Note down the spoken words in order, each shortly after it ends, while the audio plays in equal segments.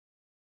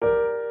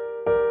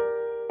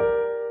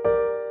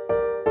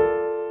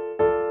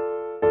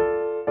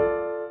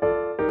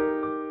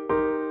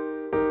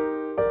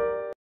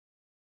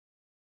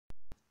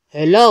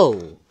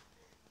Hello!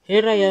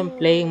 Here I am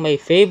playing my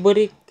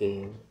favorite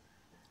game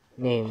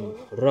named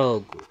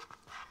Rogue.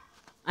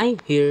 I'm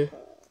here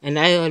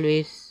and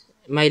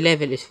my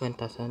level is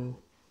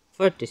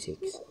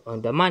 1046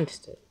 on the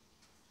monster.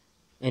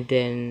 And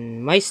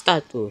then my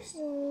status,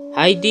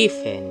 high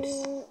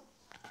defense.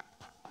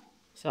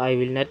 So I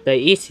will not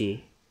die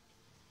easy.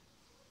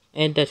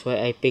 And that's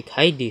why I pick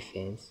high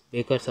defense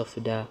because of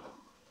the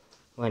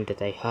one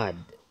that I had.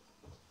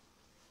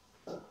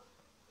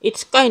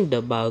 It's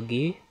kinda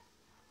buggy,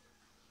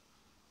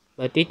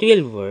 but it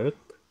will work.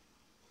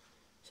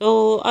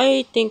 So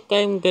I think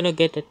I'm gonna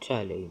get a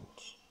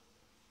challenge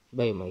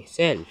by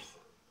myself.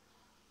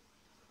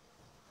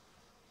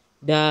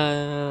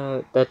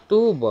 The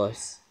two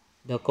boss,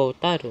 the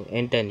Kourau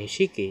and the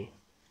Nishiki,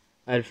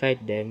 I'll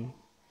fight them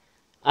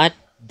at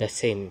the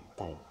same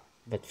time.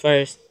 But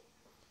first,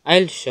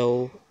 I'll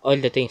show all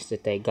the things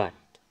that I got.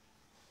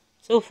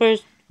 So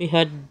first, we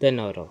had the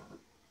Noro,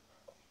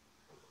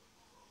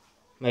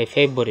 my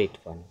favorite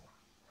one.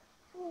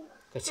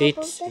 Because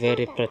it's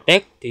very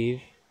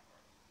protective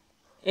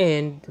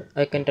and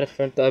I can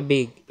transform to a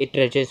big, it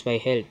reduces my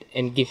health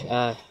and gives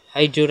a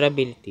high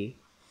durability.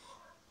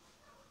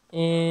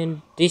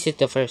 And this is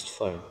the first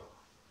form.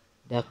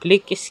 The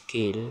click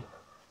skill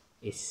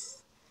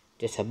is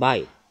just a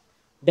bite.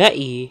 The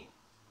E,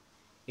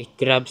 it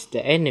grabs the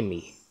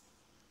enemy.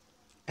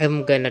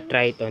 I'm gonna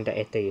try it on the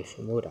Eta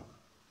Yoshimura.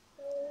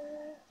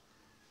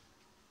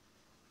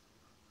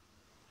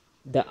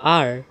 The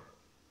R,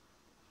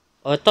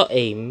 auto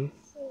aim,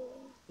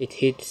 it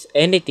hits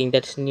anything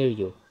that's near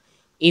you,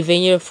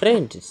 even your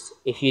friends,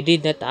 if you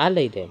did not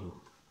ally them.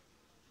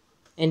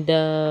 And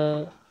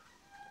the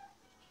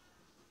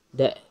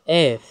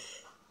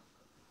F,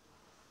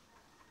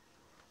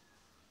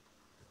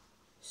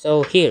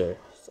 so here's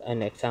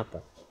an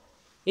example.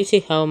 You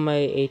see how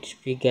my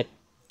HP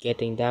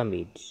getting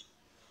damaged.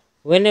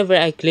 Whenever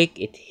I click,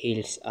 it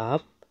heals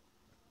up.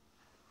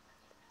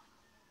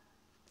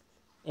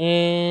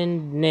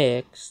 And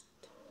next,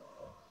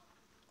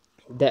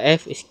 the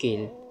F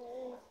skill,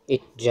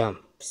 it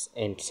jumps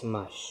and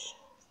smash.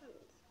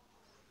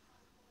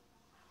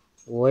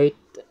 Wait,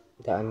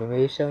 the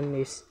animation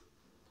is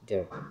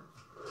there.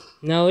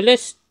 Now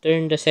let's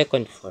turn the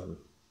second form.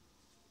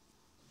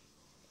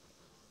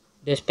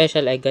 The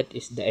special I got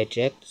is the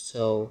eject,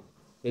 so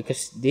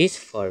because this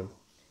form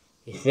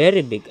is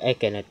very big, I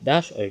cannot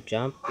dash or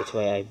jump. That's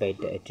why I buy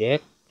the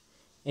eject.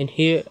 And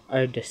here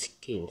are the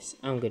skills.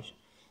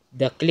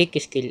 The click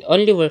skill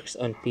only works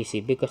on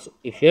PC because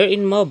if you're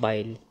in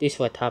mobile, this is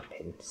what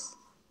happens.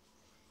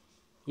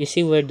 You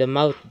see where the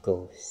mouse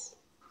goes.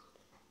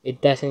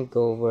 It doesn't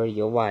go where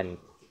you want.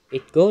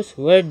 It goes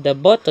where the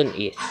button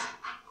is.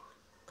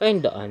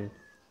 Kinda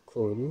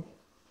uncool.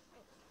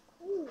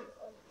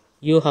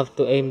 You have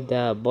to aim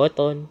the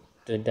button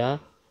to the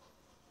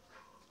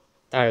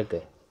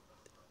target.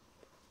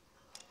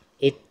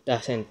 It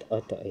doesn't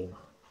auto aim.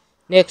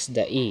 Next,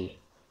 the E.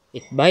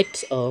 It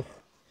bites off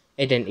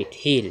and then it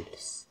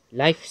heals.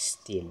 Life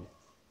steal.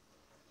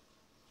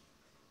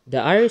 The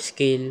R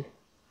skill,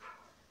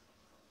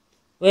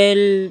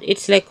 well,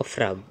 it's like a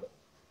frog.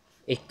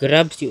 It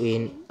grabs you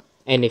in,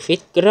 and if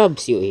it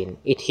grabs you in,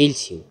 it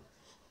heals you.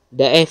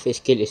 The F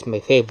skill is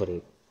my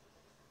favorite.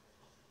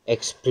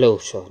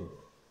 Explosion.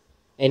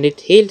 And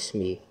it heals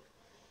me.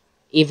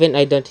 Even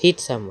I don't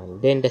hit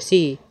someone. Then the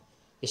C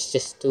is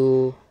just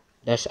to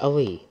dash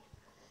away.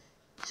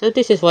 So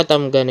this is what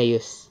I'm gonna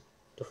use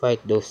to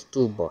fight those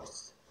two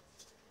boss.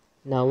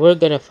 Now we're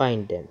gonna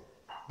find them.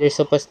 They're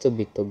supposed to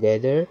be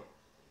together.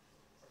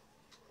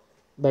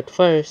 But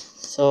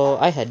first, so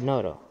I had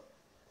Noro.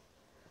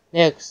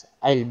 Next,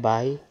 I'll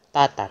buy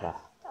Tatara.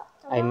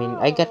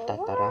 I got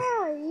Tatara.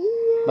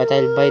 But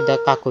I'll buy the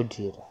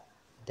Kakujira.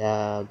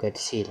 The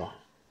Godzilla.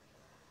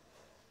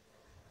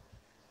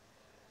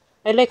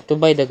 I like to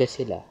buy the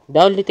Godzilla.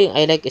 The only thing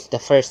I like is the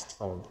first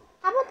form.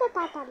 How about the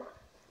tatara?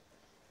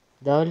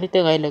 The only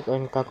thing I like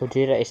on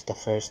Kakujira is the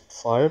first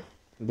form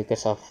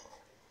because of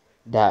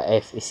the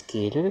F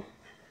skill.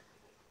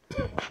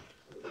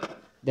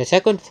 The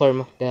second form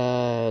of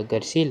the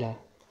Godzilla,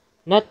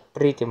 not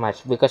pretty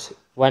much because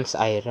once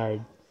I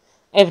ride,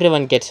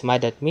 everyone gets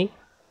mad at me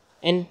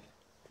and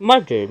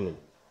murder me.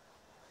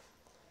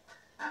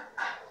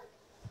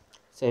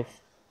 So,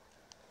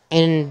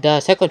 and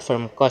the second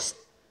form costs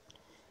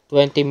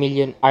 20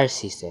 million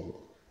RC cell.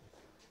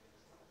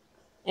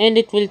 And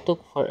it will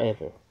take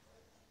forever.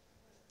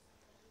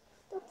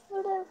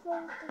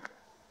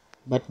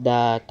 But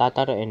the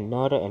Tatara and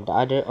Noro and the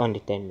other only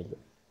 10 million.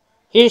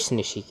 Here's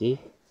Nishiki.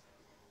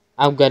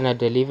 I'm gonna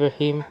deliver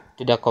him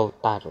to the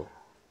Kourau.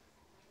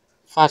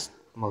 Fast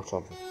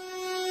motion.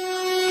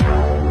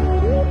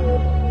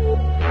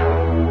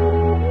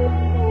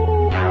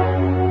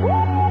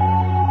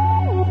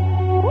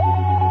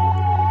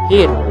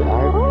 Here we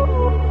are.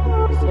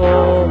 So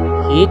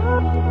hit,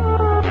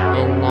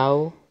 and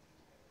now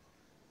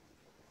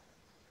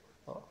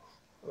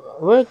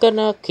we're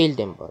gonna kill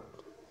them both.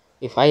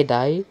 If I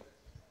die,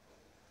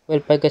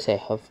 well, I guess I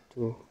have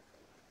to.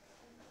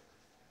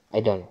 I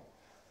don't know.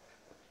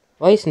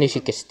 Why is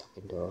Nishiki stuck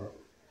in the...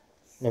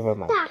 Never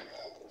mind.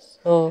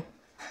 So,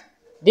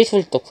 this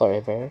will take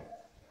forever.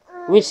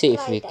 We'll see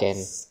if we can.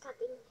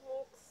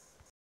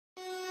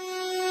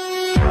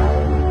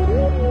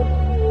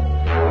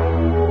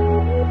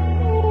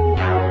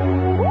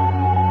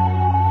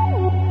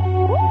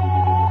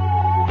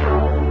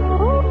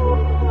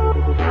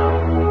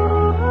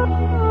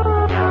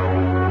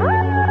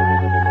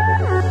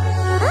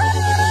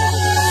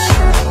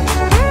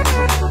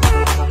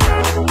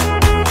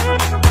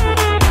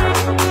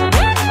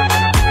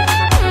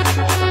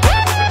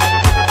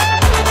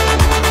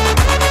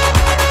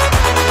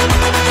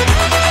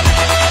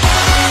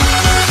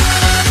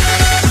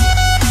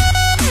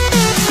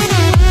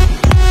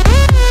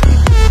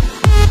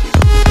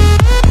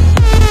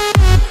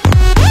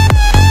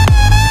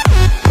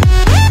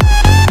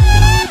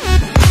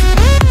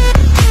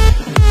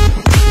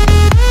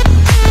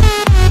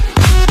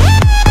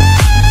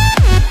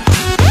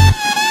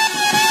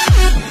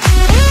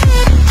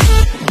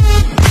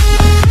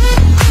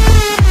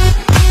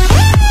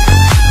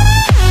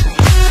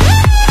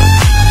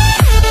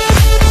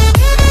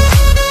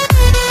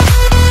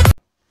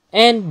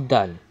 And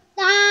done.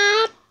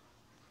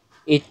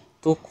 It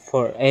took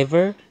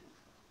forever.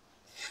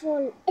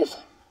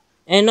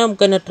 And I'm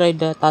gonna try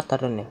the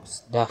tatara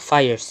next. The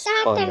fire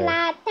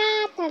spawner.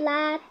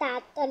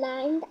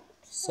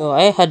 So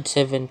I had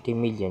 70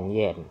 million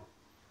yen.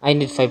 I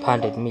need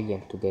 500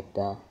 million to get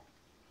the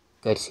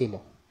Godzilla.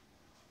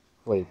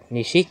 Wait,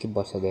 Nishiki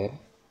boss again?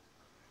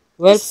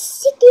 Well,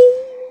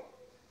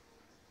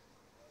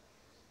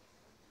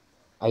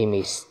 I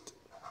missed.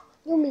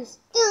 You missed.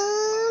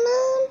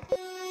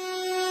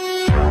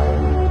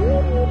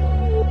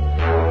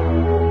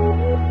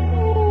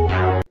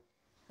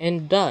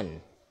 And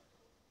done.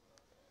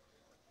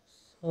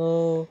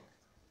 So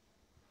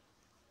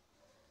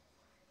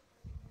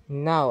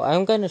now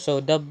I'm gonna show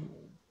the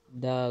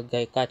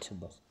Gaikatsu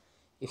boss.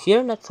 If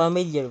you're not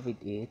familiar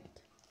with it,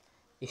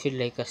 if you're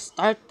like a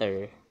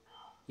starter,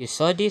 you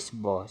saw this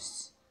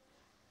boss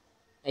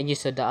and you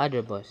saw the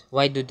other boss.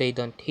 Why do they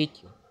don't hit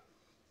you?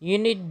 You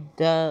need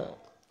the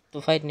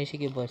to fight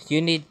Nishiki boss.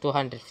 You need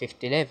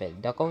 250 level.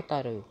 The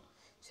Kourau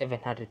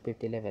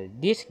 750 level.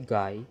 This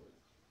guy,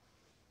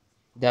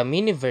 the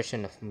mini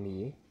version of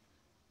me,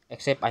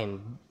 except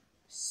I'm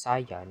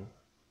cyan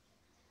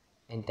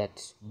and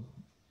that's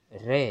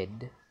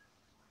red.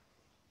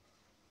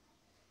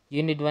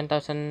 You need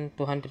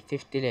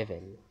 1250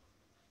 level.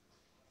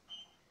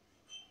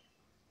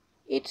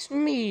 It's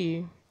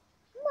me,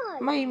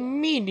 my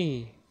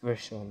mini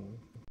version.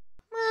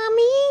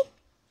 Mommy?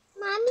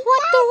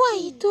 What do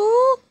I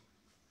do?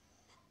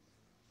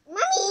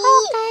 Mommy?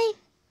 Okay.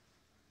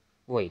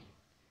 Wait,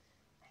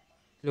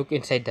 look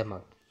inside the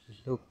mouth.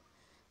 Look,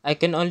 I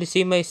can only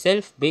see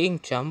myself being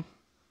jumped.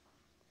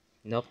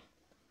 Nope,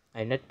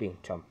 I'm not being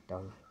jumped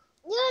down.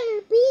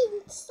 You're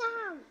being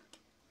some.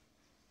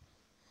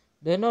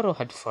 The Noro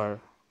had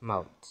 4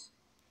 mouths.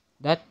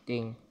 That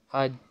thing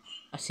had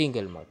a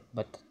single mouth,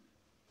 but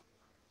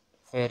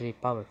very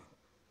powerful.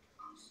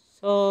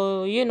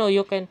 So,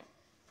 you can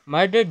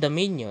murder the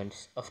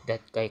minions of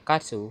that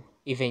Gaikatsu,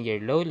 even your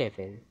low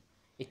level.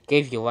 It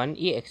gave you 1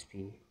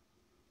 EXP.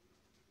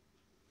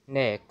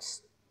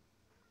 Next,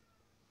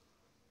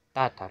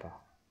 Tatara.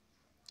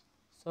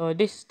 So,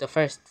 this is the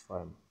first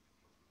form.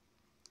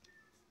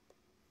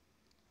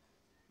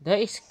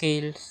 The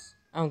skills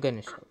I'm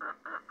gonna show.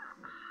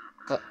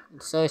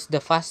 So, it's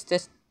the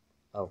fastest.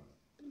 Oh.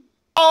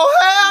 Oh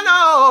hell no!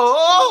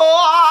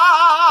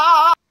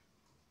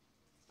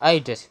 I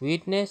just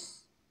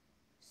witnessed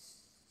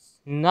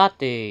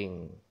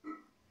nothing.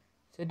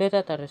 So the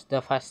Tatara is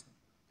the fast.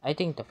 I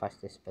think the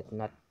fastest, but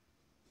not.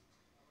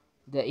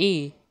 The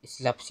E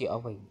slaps you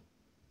away.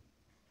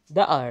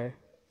 The R,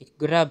 it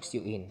grabs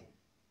you in.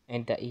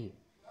 And the E.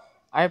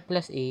 R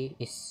plus E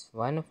is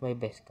one of my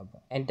best combo.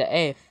 And the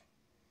F,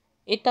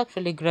 it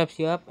actually grabs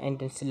you up and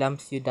then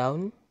slams you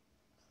down.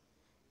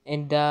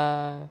 And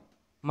the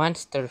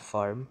monster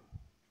form,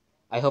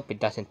 I hope it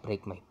doesn't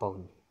break my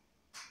bone.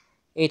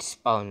 It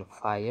spawn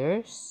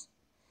fires.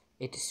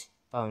 It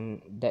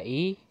spawn the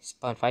E,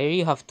 spawn fire.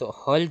 You have to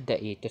hold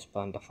the E to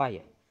spawn the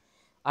fire.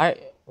 R,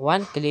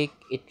 one click,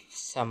 it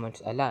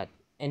summons a lot.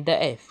 And the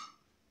F,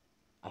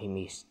 I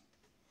missed.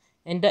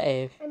 And the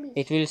F,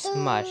 it will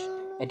smash.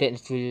 And then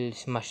it will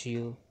smash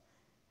you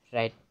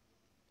right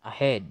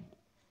ahead.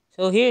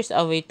 So here's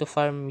a way to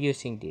farm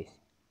using this.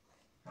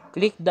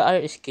 Click the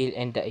R skill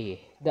and the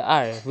E. The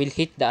R will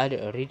hit the other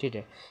already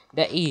there.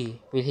 The E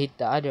will hit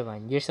the other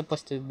one. You're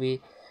supposed to be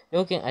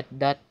looking at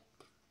that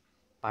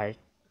part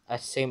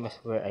as same as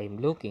where I'm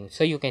looking,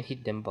 so you can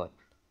hit them both.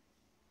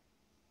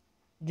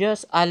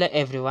 Just alert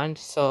everyone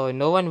so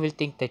no one will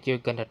think that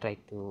you're gonna try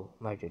to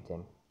murder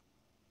them.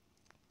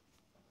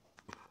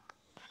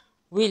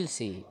 We'll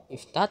see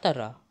if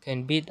Tatara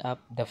can beat up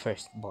the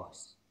first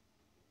boss,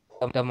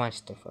 the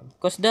monster form.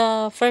 Because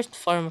the first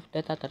form of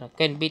the Tatara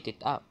can beat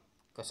it up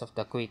because of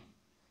the quick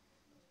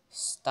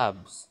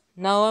stabs.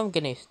 Now I'm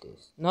gonna use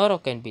this.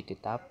 Noro can beat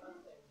it up.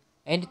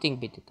 Anything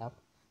beat it up.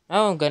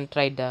 Now I'm gonna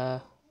try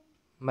the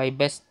my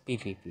best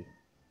PvP.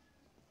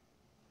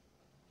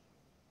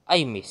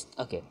 I missed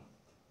again.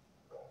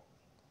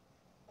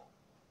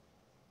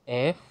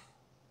 F.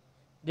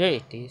 There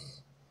it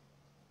is.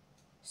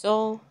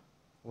 So,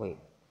 wait.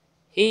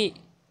 He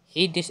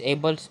he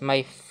disables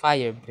my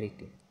fire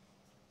breathing.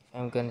 If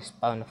I'm gonna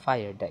spawn a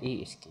fire, the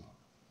E is key.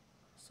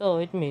 So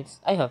it means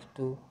I have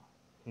to.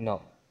 No.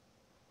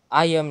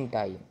 I am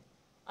dying.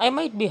 I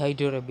might be high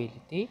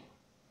durability,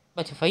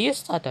 but if I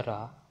use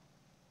tatara,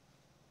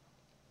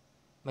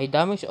 my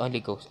damage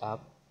only goes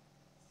up.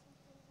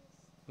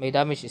 My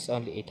damage is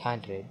only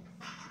 800.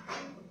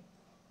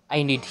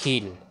 I need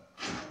heal.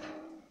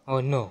 Oh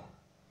no.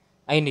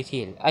 I need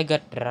heal. I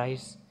got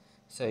rise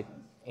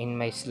in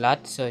my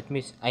slot, so it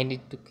means I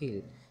need to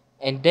kill.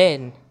 And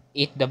then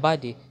eat the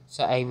body,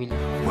 so I will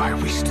Why are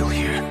we still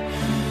here?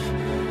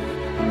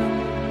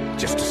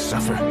 Just to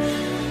suffer?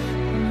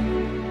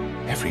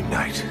 Every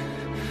night.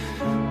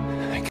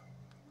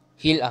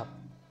 heal up.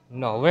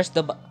 No, where's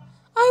the body?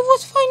 I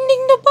was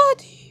finding the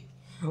body.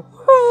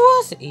 Where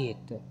was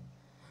it?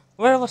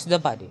 Where was the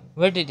body?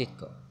 Where did it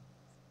go?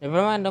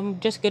 Never mind, I'm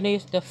just gonna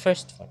use the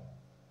first one.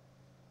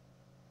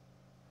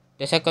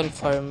 The second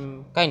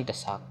form kinda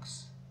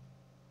sucks.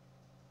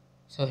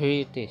 So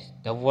here it is,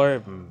 the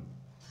worm.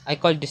 I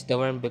call this the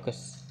worm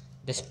because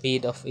the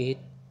speed of it.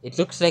 It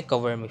looks like a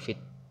worm if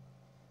it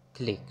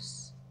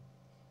clicks.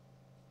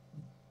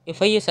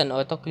 If I use an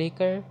auto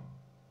clicker,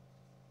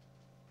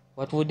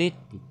 what would it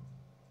be?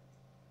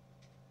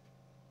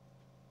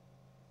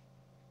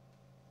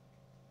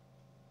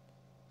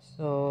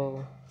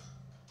 So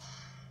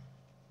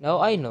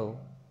now I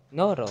know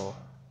Noro,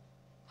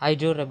 high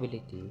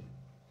durability,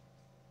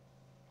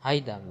 high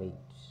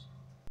damage.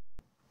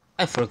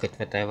 I forgot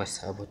what I was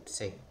about to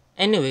say.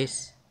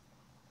 Anyways,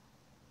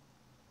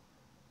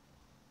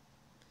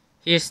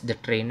 here's the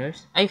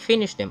trainers. I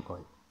finished them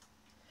all.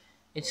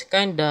 It's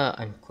kinda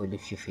uncool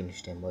if you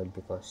finish them all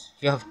because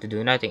you have to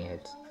do nothing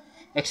else.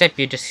 Except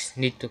you just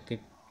need to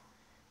keep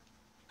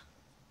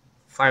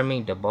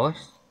farming the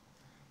boss.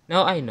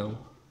 Now I know.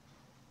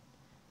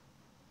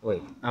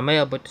 Wait, am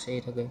I about to say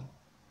it again?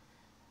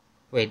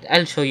 Wait,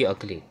 I'll show you a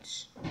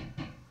glitch.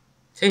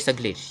 So here's a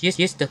glitch.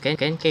 Use the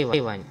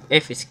K1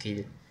 F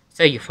skill.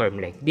 So you farm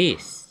like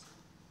this.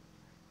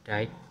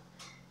 Right?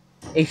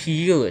 If you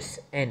use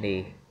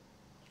any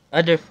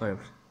other form,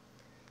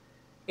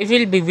 it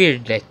will be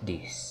weird like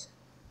this.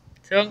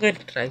 So I'm gonna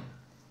try.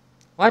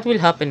 What will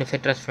happen if I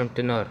transform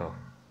to Noro?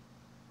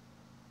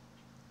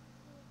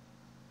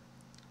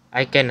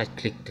 I cannot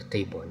click the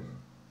table.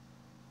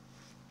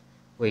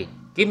 Wait,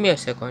 give me a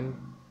second.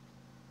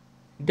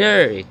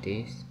 There it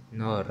is.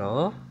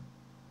 Noro.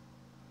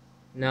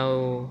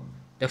 Now,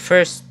 the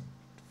first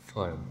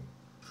form.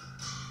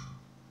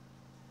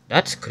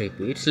 That's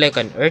creepy. It's like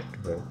an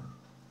earthworm.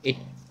 It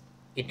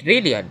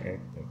really an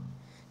earthworm.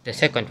 The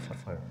second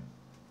form.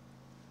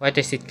 What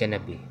is it gonna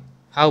be?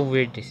 How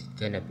weird is it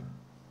gonna be?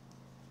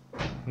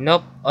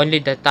 Nope, only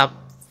the top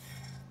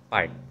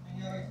part.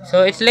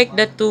 So it's like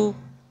the two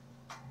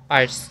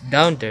parts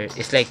down there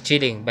is like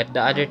chilling, but the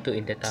other two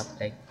in the top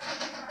like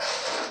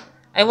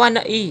I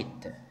wanna eat.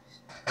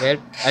 Well,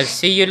 I'll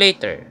see you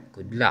later.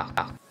 Good luck.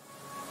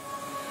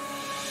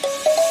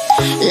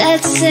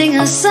 Let's sing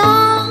a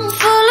song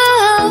full of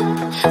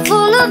hope,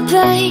 full of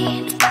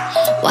pain.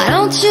 Why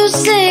don't you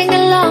sing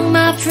along,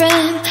 my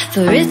friend?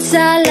 For it's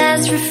our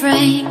last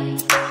refrain.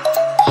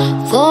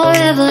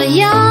 Forever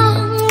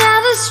young,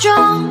 ever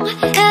strong,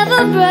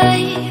 ever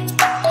brave.